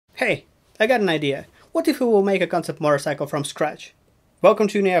Hey, I got an idea. What if we will make a concept motorcycle from scratch? Welcome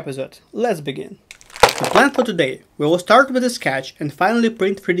to a new episode. Let's begin. The plan for today, we will start with a sketch and finally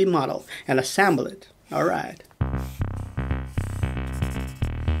print 3D model and assemble it. Alright.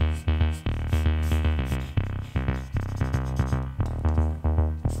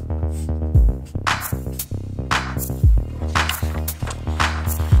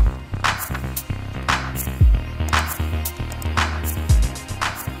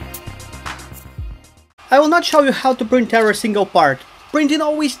 I will not show you how to print every single part. Printing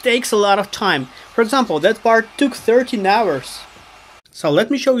always takes a lot of time. For example, that part took 13 hours. So let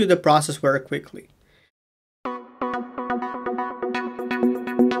me show you the process very quickly.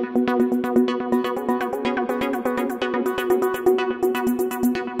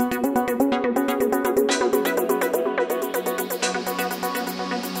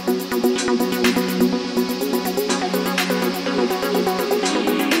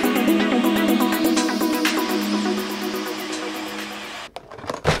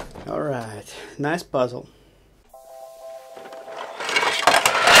 Alright, nice puzzle.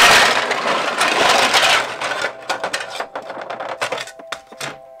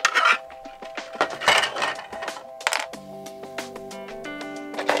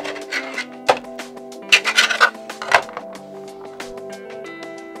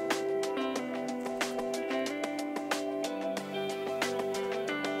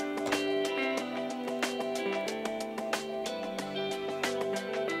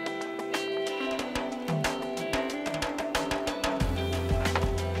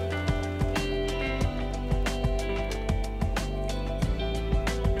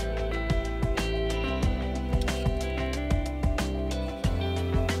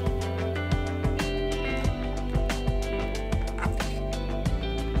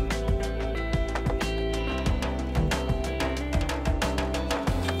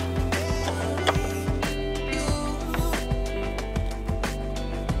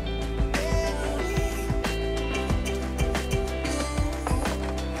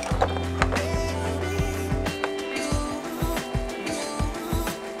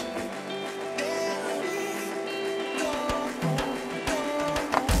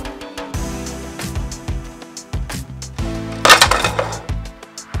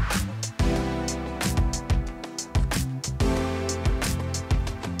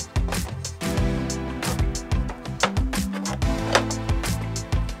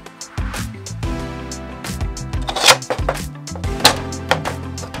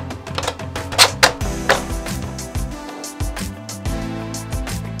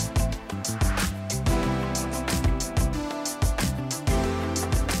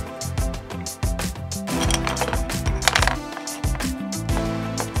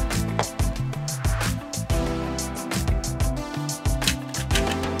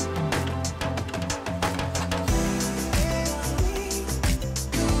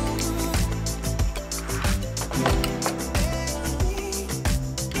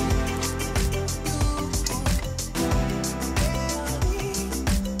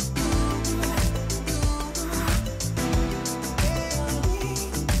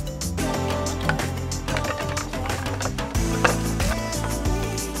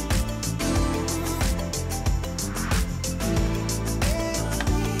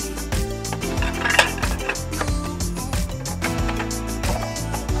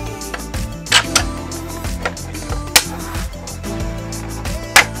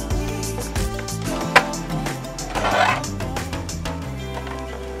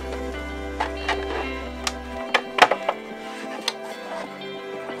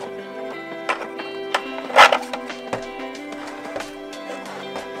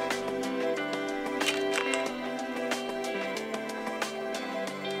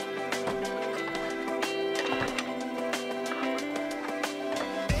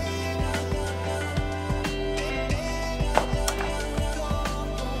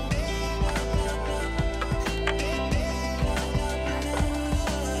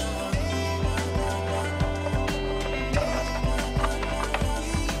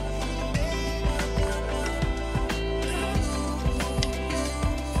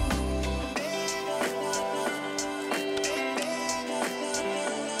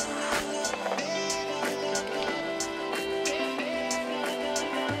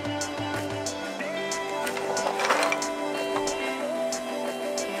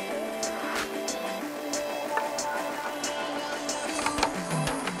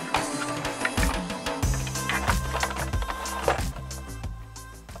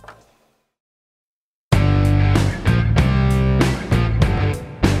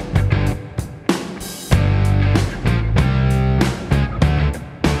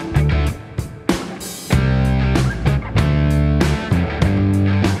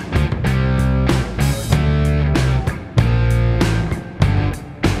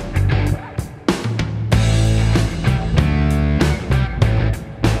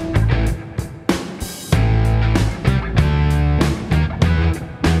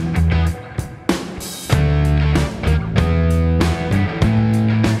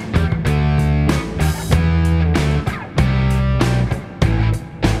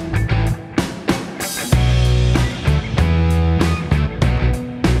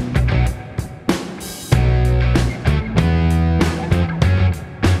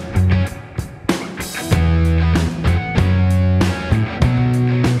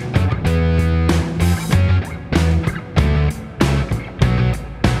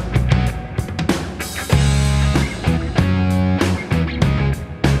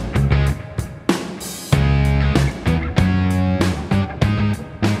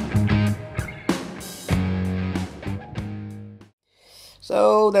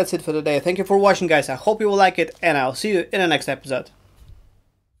 that's it for today. Thank you for watching, guys. I hope you will like it, and I'll see you in the next episode.